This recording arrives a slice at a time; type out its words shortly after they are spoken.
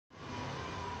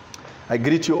I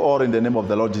greet you all in the name of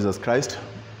the Lord Jesus Christ.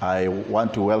 I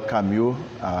want to welcome you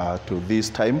to this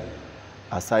time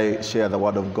as I share the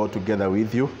word of God together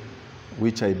with you,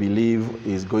 which I believe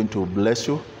is going to bless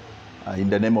you. In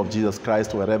the name of Jesus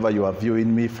Christ, wherever you are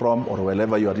viewing me from or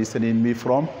wherever you are listening me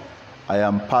from, I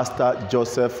am Pastor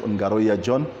Joseph Ngaroya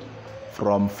John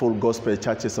from Full Gospel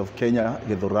Churches of Kenya,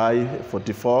 Githurai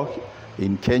 44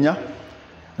 in Kenya.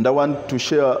 And I want to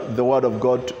share the word of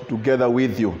God together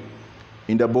with you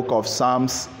in the book of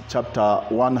Psalms chapter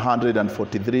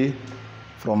 143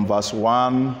 from verse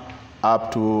 1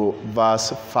 up to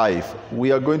verse 5.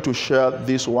 We are going to share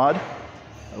this word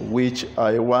which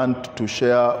I want to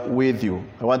share with you.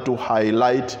 I want to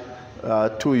highlight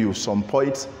to you some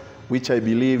points which I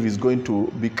believe is going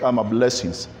to become a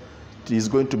blessing. It is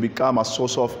going to become a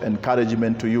source of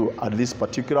encouragement to you at this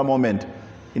particular moment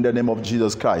in the name of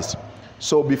Jesus Christ.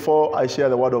 So before I share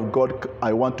the word of God,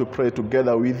 I want to pray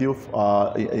together with you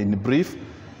in brief.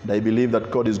 And I believe that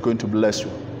God is going to bless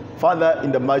you. Father,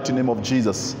 in the mighty name of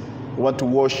Jesus, I want to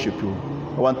worship you.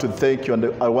 I want to thank you and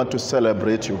I want to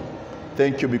celebrate you.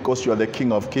 Thank you because you are the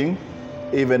King of Kings.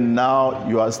 Even now,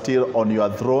 you are still on your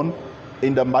throne.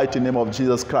 In the mighty name of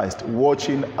Jesus Christ,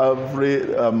 watching every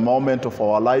moment of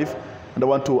our life. And I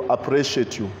want to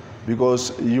appreciate you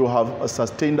because you have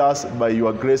sustained us by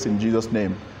your grace in Jesus'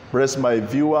 name. Bless my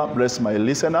viewer, bless my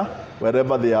listener,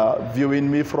 wherever they are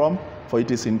viewing me from, for it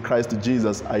is in Christ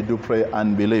Jesus I do pray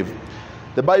and believe.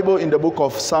 The Bible in the book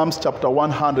of Psalms chapter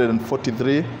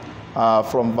 143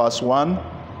 from verse 1,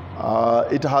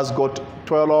 it has got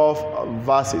 12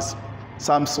 verses.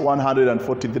 Psalms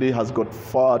 143 has got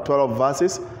 12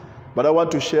 verses, but I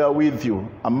want to share with you,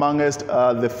 amongst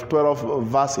the 12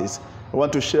 verses, I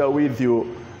want to share with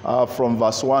you from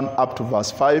verse 1 up to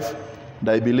verse 5. And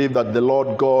I believe that the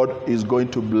Lord God is going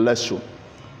to bless you.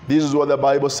 This is what the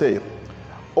Bible says.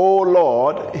 O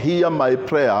Lord, hear my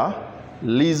prayer.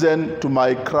 Listen to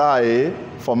my cry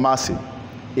for mercy.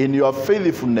 In your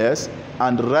faithfulness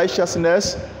and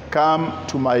righteousness, come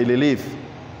to my relief.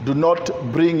 Do not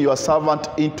bring your servant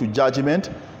into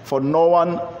judgment, for no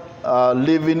one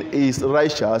living is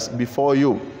righteous before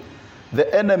you.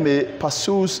 The enemy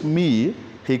pursues me.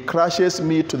 He crushes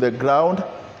me to the ground.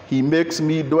 He makes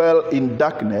me dwell in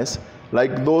darkness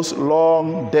like those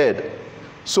long dead.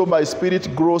 So my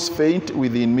spirit grows faint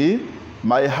within me.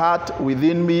 My heart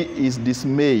within me is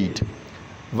dismayed.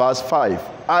 Verse 5.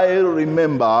 I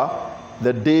remember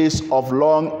the days of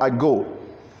long ago.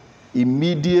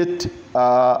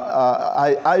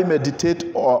 I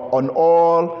meditate on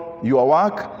all your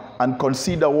work and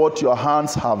consider what your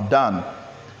hands have done.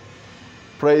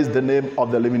 Praise the name of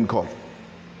the living God.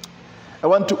 I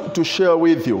want to share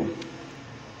with you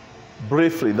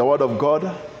briefly the word of God,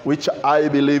 which I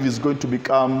believe is going to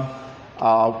become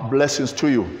blessings to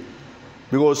you.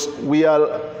 Because we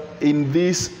are in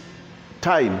this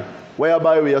time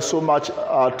whereby we are so much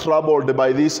troubled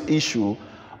by this issue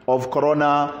of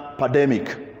corona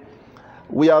pandemic.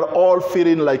 We are all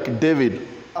feeling like David,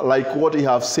 like what he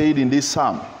has said in this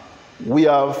psalm. We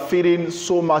are feeling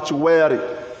so much weary.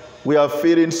 We are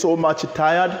feeling so much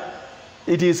tired.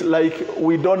 It is like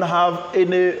we don't have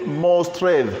any more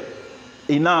strength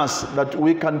in us that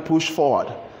we can push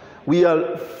forward. We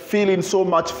are feeling so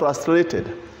much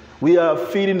frustrated. We are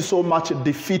feeling so much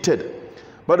defeated.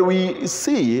 But we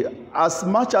see, as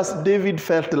much as David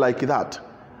felt like that,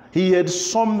 he had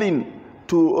something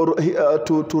to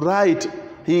write.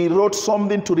 He wrote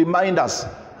something to remind us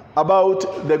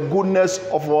about the goodness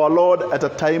of our Lord at a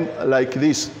time like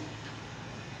this.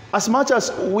 As much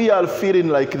as we are feeling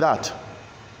like that,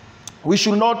 we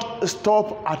should not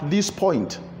stop at this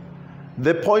point,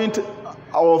 the point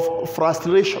of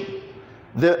frustration,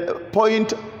 the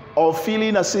point of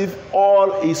feeling as if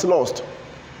all is lost.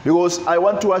 Because I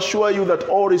want to assure you that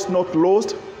all is not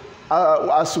lost.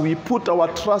 As we put our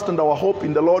trust and our hope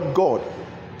in the Lord God,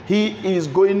 He is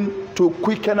going to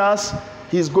quicken us,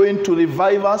 He is going to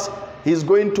revive us, He is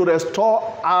going to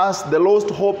restore us the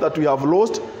lost hope that we have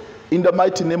lost in the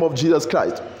mighty name of Jesus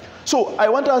Christ. So I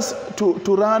want us to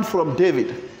learn from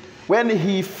David when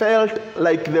he felt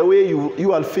like the way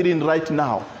you are feeling right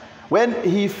now. When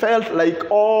he felt like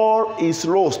all is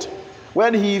lost.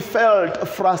 When he felt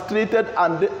frustrated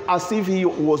and as if he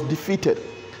was defeated.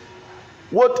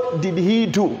 What did he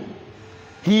do?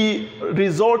 He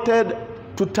resorted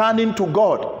to turning to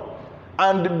God.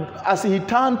 And as he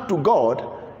turned to God,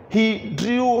 he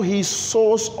drew his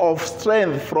source of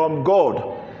strength from God.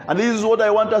 And this is what I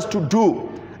want us to do.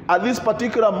 At this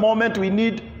particular moment, we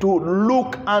need to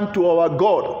look unto our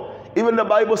God. Even the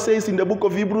Bible says in the book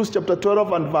of Hebrews chapter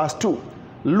 12 and verse 2,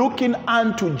 looking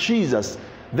unto Jesus,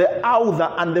 the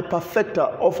author and the perfecter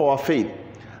of our faith.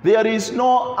 There is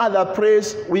no other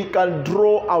place we can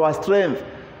draw our strength.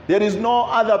 There is no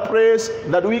other place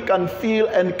that we can feel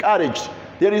encouraged.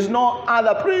 There is no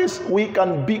other place we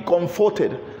can be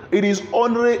comforted. It is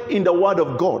only in the Word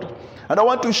of God. And I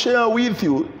want to share with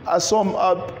you some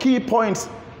key points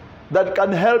that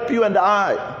can help you and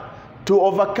I to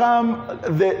overcome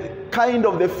the kind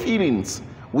of the feelings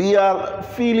we are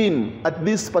feeling at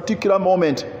this particular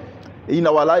moment in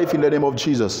our life in the name of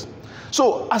Jesus.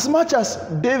 So as much as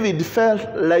David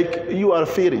felt like you are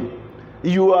feeling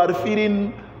you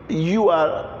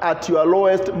are at your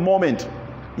lowest moment,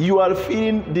 you are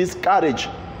feeling discouraged,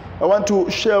 I want to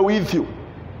share with you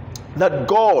that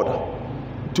God,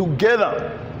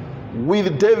 together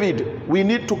with David, we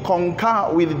need to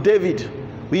concur with David.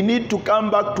 We need to come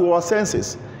back to our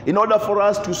senses in order for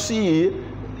us to see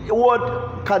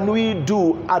what can we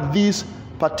do at this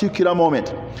particular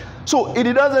moment. So it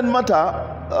doesn't matter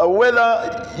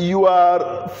whether you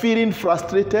are feeling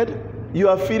frustrated, you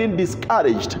are feeling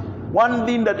discouraged. One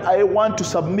thing that I want to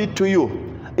submit to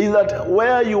you is that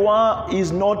where you are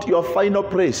is not your final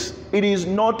place. It is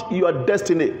not your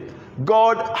destiny.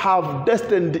 God have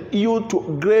destined you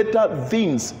to greater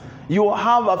things. You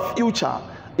have a future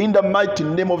in the mighty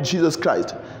name of Jesus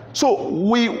Christ. So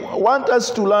we want us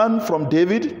to learn from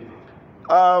David,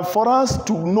 for us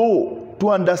to know, to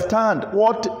understand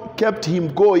what kept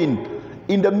him going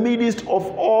in the midst of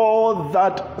all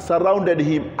that surrounded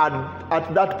him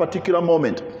at that particular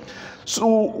moment.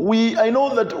 So I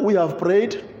know that we have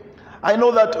prayed. I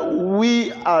know that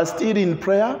we are still in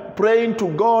prayer, praying to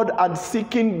God and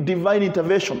seeking divine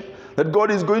intervention, that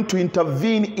God is going to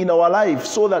intervene in our life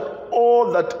so that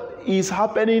all that is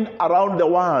happening around the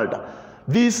world,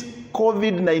 this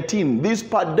COVID-19, this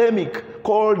pandemic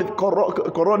called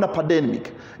Corona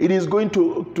pandemic, it is going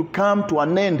to come to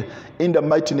an end in the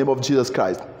mighty name of Jesus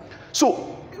Christ.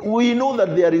 So we know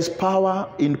that there is power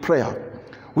in prayer.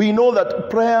 We know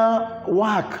that prayer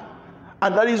works.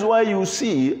 And that is why you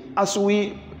see, as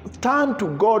we turn to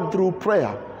God through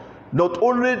prayer, not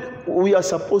only we are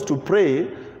supposed to pray,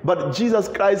 but Jesus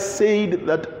Christ said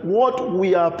that what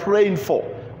we are praying for,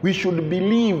 we should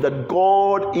believe that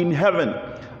God in heaven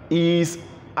is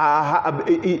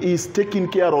taking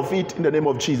care of it in the name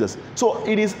of Jesus. So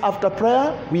it is after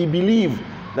prayer, we believe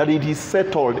that it is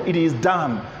settled, it is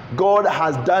done. God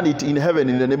has done it in heaven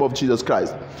in the name of Jesus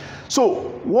Christ.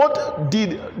 So what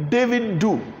did David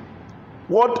do?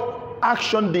 What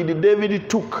action did David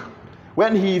took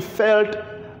when he felt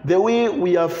the way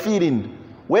we are feeling,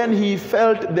 when he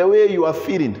felt the way you are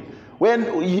feeling,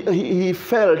 when he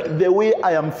felt the way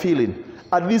I am feeling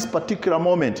at this particular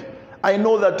moment? I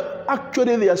know that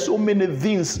actually there are so many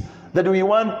things that we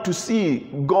want to see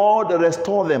God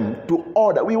restore them to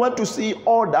order. We want to see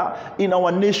order in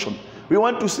our nation. We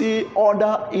want to see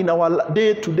order in our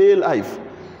day-to-day life.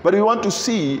 But we want to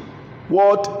see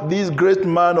what this great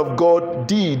man of God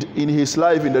did in his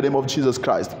life in the name of Jesus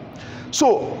Christ.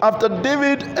 So after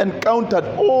David encountered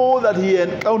all that he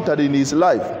encountered in his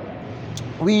life,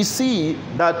 we see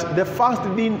that the first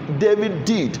thing David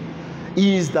did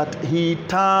is that he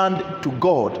turned to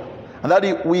God. And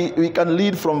that we can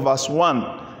read from verse 1,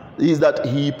 is that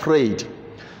he prayed.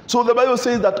 So the Bible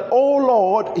says that, "O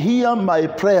Lord, hear my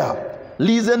prayer.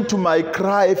 Listen to my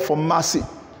cry for mercy.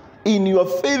 In your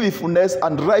faithfulness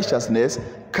and righteousness,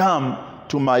 come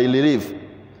to my relief."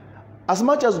 As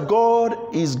much as God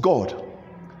is God,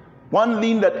 one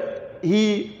thing that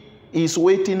he is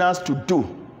waiting us to do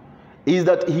is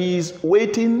that he is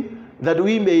waiting that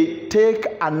we may take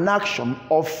an action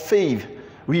of faith.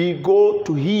 We go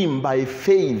to him by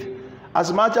faith.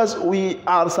 As much as we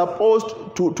are supposed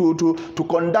to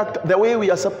conduct the way we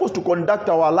are supposed to conduct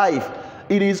our life,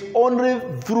 it is only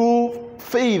through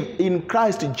faith in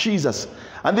Christ Jesus.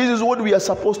 And this is what we are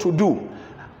supposed to do.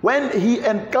 When he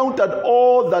encountered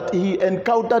all that he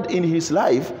encountered in his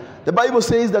life, the Bible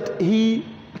says that he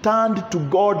turned to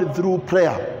God through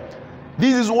prayer.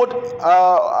 This is what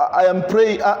I am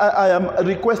praying. I am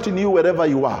requesting you wherever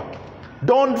you are.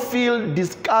 Don't feel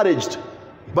discouraged,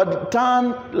 but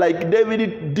turn like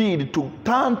David did, to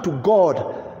turn to God.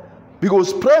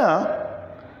 Because prayer,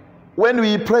 when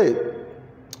we pray,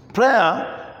 prayer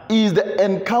is the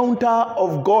encounter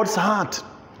of God's heart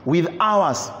with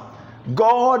ours.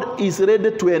 God is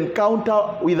ready to encounter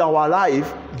with our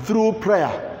life through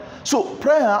prayer. So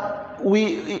prayer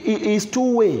is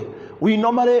two-way. We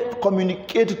normally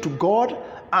communicate to God,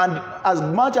 and as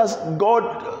much as God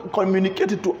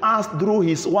communicated to us through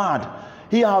his word,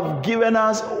 he has given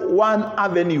us one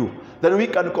avenue that we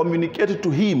can communicate to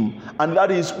him, and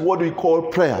that is what we call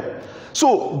prayer.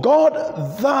 So God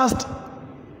thirsts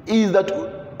is that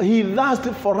he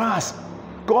thirsted for us.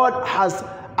 God has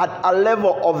at a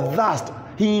level of thirst.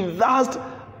 He thirsts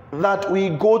that we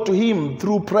go to him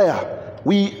through prayer.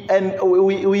 We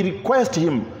request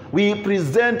him. We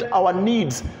present our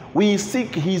needs. We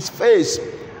seek his face.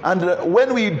 And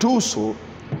when we do so,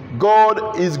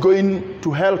 God is going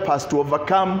to help us to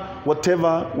overcome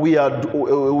whatever we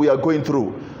are going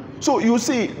through. So you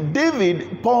see,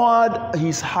 David poured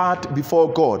his heart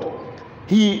before God.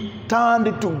 He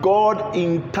turned to God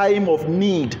in time of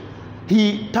need.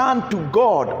 He turned to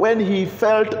God when he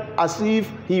felt as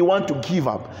if he wanted to give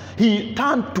up. He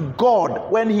turned to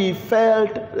God when he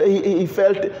felt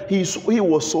he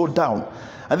was so down.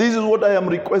 And this is what I am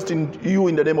requesting you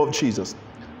in the name of Jesus.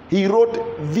 He wrote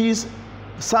these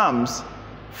Psalms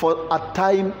for a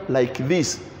time like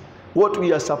this. What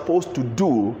we are supposed to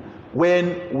do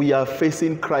when we are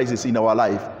facing crisis in our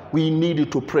life, we need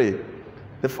to pray.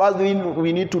 The first thing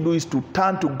we need to do is to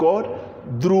turn to God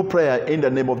through prayer in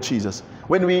the name of Jesus.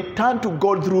 When we turn to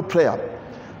God through prayer,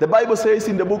 the Bible says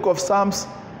in the book of Psalms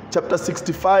chapter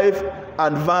 65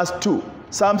 and verse 2.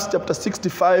 Psalms chapter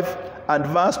 65 and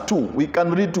verse 2. We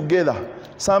can read together.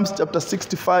 Psalms chapter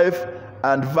 65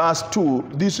 and verse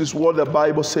 2. This is what the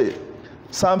Bible says.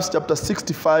 Psalms chapter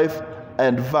 65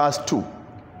 and verse 2.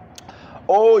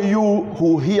 O you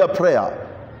who hear prayer,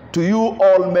 to you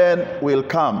all men will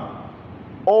come.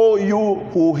 O you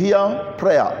who hear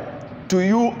prayer, to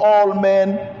you all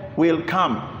men will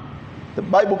come. The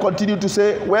Bible continued to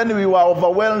say, when we were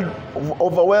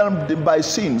overwhelmed by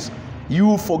sins,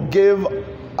 you forgave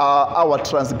our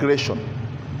transgression.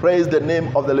 Praise the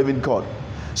name of the living God.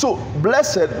 So,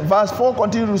 blessed, verse 4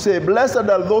 continues to say, blessed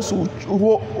are those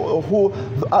who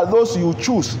are those you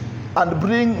choose and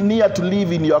bring near to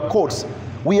live in your courts.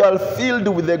 We are filled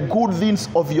with the good things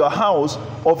of your house,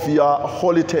 of your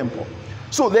holy temple.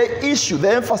 So the issue,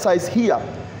 the emphasis here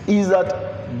is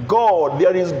that God,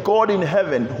 there is God in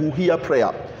heaven who hears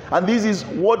prayer. And this is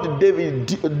what David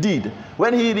did.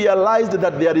 When he realized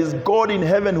that there is God in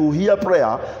heaven who hears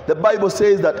prayer, the Bible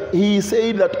says that he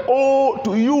said that, oh,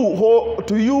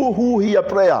 to you who hear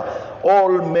prayer,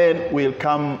 all men will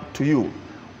come to you.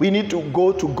 We need to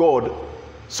go to God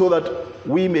so that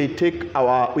we may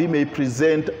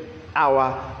present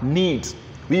our needs.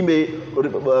 We may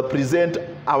present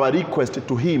our request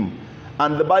to him.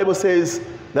 And the Bible says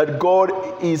that God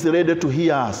is ready to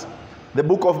hear us. The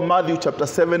book of Matthew chapter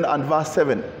 7 and verse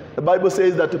 7. The Bible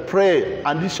says that pray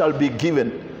and it shall be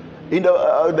given. In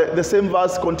the same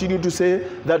verse continue to say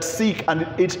that seek and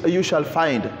you shall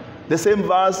find. The same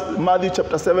verse, Matthew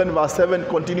chapter 7 verse 7,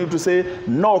 continue to say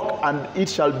knock and it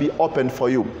shall be opened for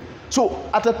you. So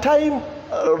at a time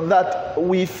that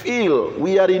we feel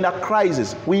we are in a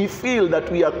crisis, we feel that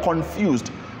we are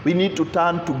confused, we need to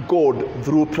turn to God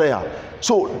through prayer.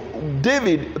 So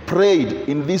David prayed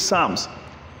in these Psalms.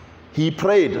 He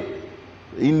prayed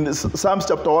in Psalms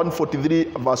chapter 143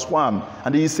 verse 1,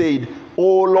 and he said,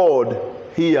 O Lord,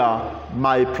 hear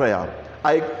my prayer.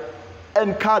 I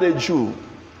encourage you.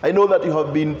 I know that you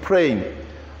have been praying,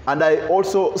 and I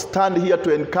also stand here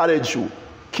to encourage you.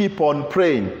 Keep on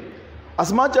praying.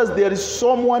 As much as there is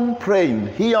someone praying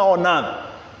here on earth,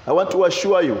 I want to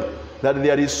assure you that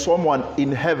there is someone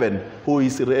in heaven who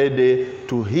is ready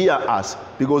to hear us,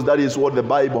 because that is what the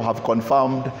Bible have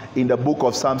confirmed in the book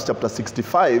of Psalms chapter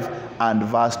 65 and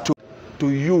verse 2. To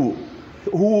you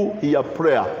who hear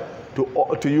prayer,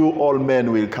 to you all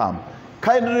men will come.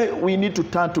 Kindly, we need to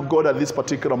turn to God at this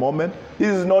particular moment.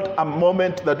 This is not a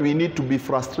moment that we need to be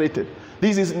frustrated.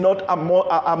 This is not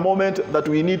a moment that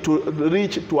we need to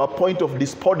reach to a point of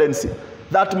despondency.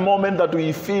 That moment that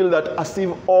we feel that as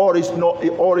if all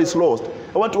is lost.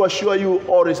 I want to assure you,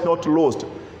 all is not lost,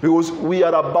 because we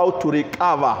are about to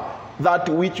recover that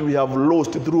which we have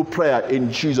lost through prayer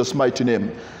in Jesus' mighty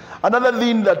name. Another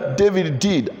thing that David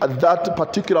did at that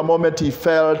particular moment, he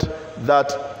felt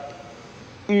that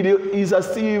it is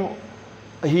as if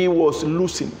he was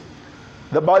losing.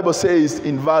 The Bible says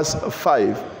in verse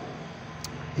 5,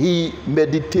 he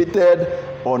meditated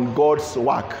on God's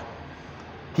work.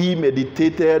 He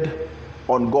meditated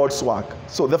on God's work.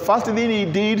 So the first thing he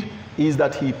did is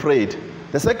that he prayed.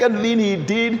 The second thing he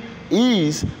did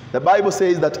is, the Bible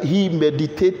says that he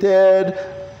meditated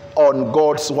on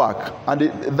God's work.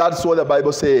 And that's what the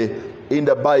Bible says in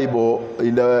the Bible,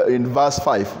 in verse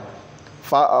 5.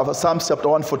 Psalms chapter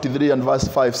 143 and verse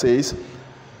 5 says,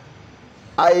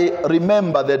 I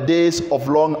remember the days of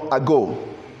long ago.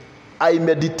 I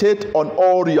meditate on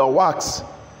all your works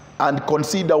and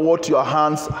consider what your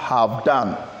hands have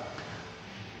done.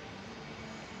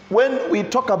 When we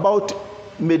talk about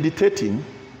meditating,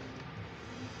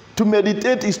 to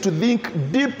meditate is to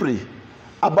think deeply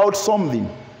about something.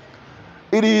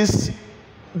 It is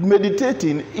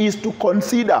meditating is to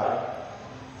consider.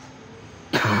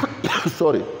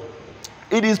 Sorry.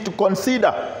 It is to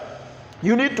consider.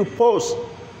 You need to pause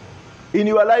in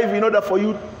your life in order for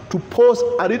you to pause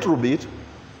a little bit.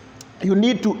 You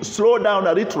need to slow down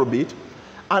a little bit.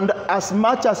 And as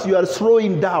much as you are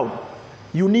slowing down,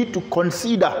 you need to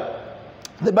consider.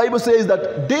 The Bible says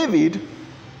that David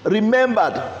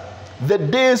remembered the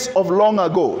days of long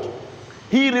ago.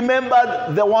 He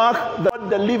remembered the work that God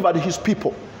delivered his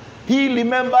people. He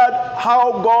remembered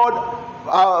how God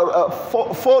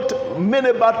fought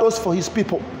many battles for his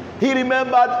people. He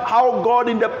remembered how God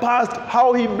in the past,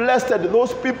 how he blessed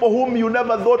those people whom you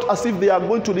never thought as if they are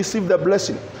going to receive the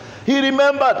blessing. He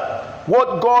remembered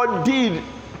what God did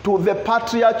to the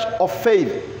patriarch of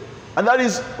faith. And that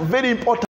is very important.